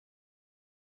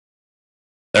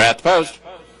They're at the post.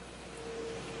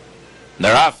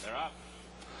 They're off.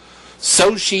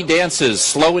 So She Dances,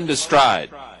 slow into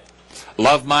stride.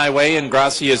 Love My Way and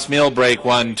Gracias Meal break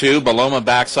 1-2. Belloma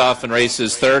backs off and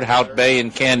races third. Hout Bay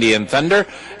and Candy and Thunder.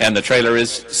 And the trailer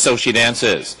is So She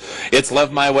Dances. It's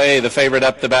Love My Way, the favorite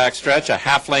up the backstretch, a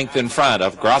half length in front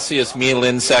of Gracias Meal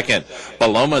in second.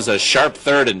 Belloma's a sharp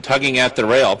third and tugging at the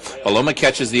rail. Belloma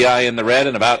catches the eye in the red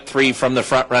and about 3 from the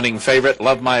front running favorite,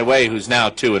 Love My Way, who's now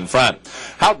 2 in front.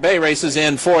 Hout Bay races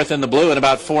in fourth in the blue and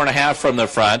about 4.5 from the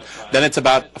front. Then it's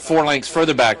about 4 lengths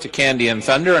further back to Candy and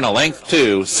Thunder and a length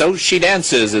to So She Dances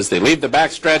as they leave the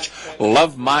backstretch.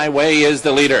 Love My Way is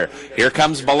the leader. Here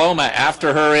comes Belloma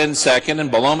after her in second, and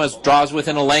Belloma draws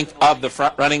within a length of the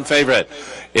front running favorite.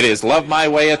 It is Love My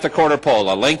Way at the quarter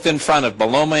pole, a length in front of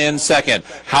Belloma in second.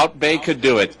 Hout Bay could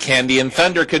do it. Candy and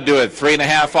Thunder could do it.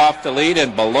 3.5 off the lead,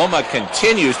 and Belloma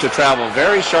continues to travel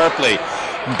very sharply.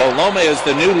 Belloma is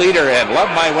the new leader, and Love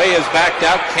My Way is backed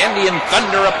out. Candy and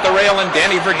Thunder up the rail, and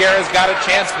Danny Vergara's got a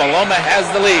chance. Belloma has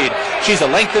the lead. She's a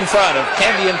length in front of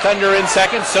Candy and Thunder in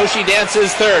second. So She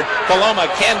Dances third. Belloma,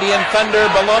 Candy and Thunder,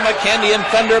 Belloma, Candy and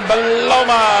Thunder,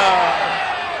 Belloma.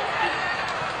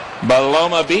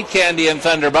 Belloma beat Candy and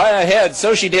Thunder by a head.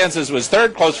 So She Dances was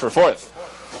third, close for fourth.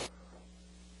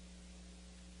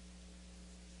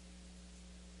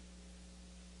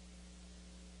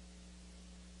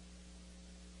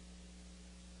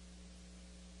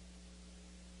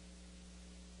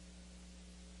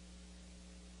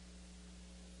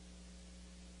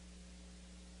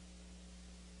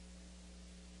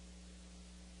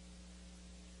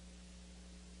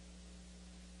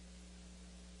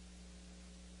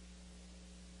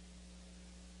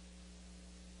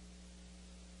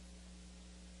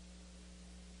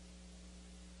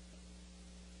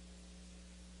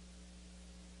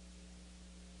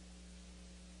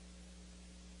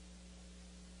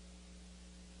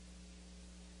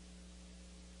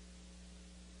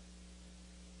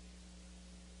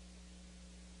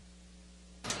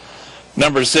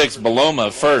 Number 6,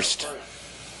 Belloma first.